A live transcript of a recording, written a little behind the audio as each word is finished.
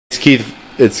Keith.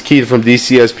 It's Keith from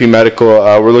DCSP Medical.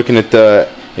 We're looking at the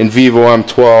INVIVO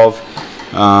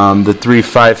M12, the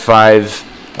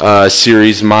 355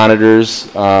 series monitors.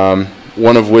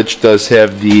 One of which does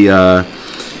have the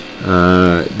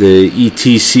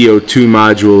ETCO2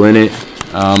 module in it.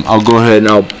 I'll go ahead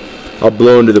and I'll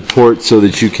blow into the port so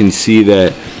that you can see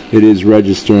that it is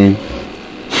registering.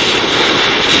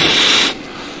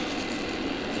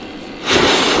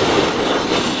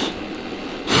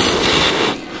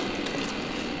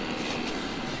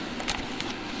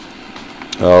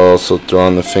 I'll also throw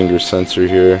on the finger sensor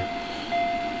here.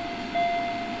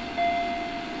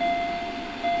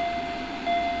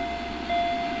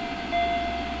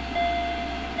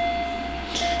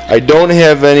 I don't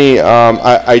have any,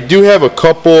 I do have a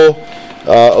couple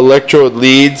electrode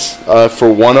leads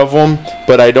for one of them,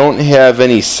 but I don't have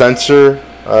any sensors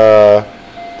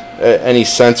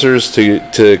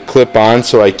to clip on,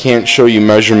 so I can't show you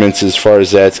measurements as far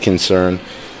as that's concerned.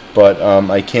 But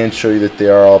I can show you that they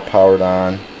are all powered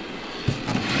on.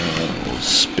 We'll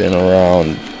spin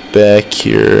around back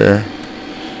here.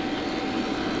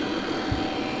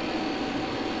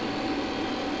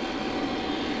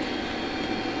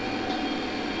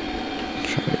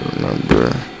 Trying to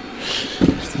remember.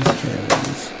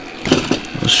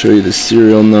 I'll show you the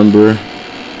serial number.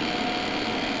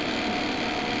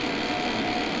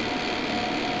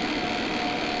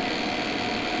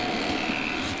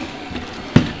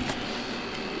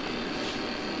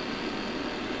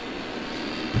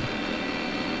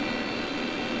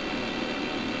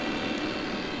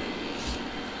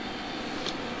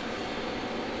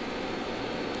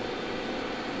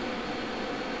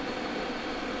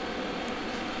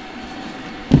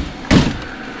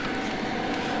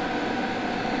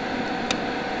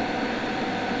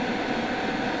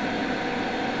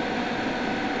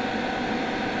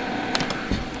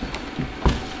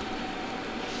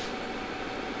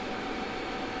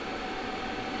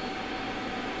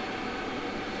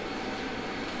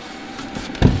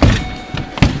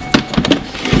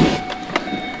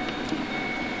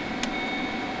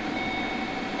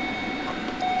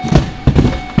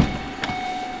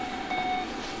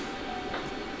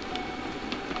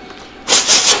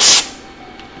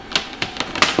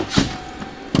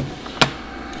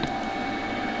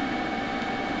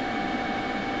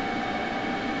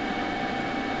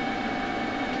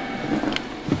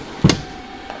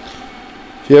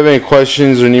 If you have any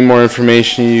questions or need more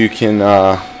information, you can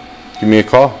give me a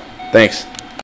call. Thanks.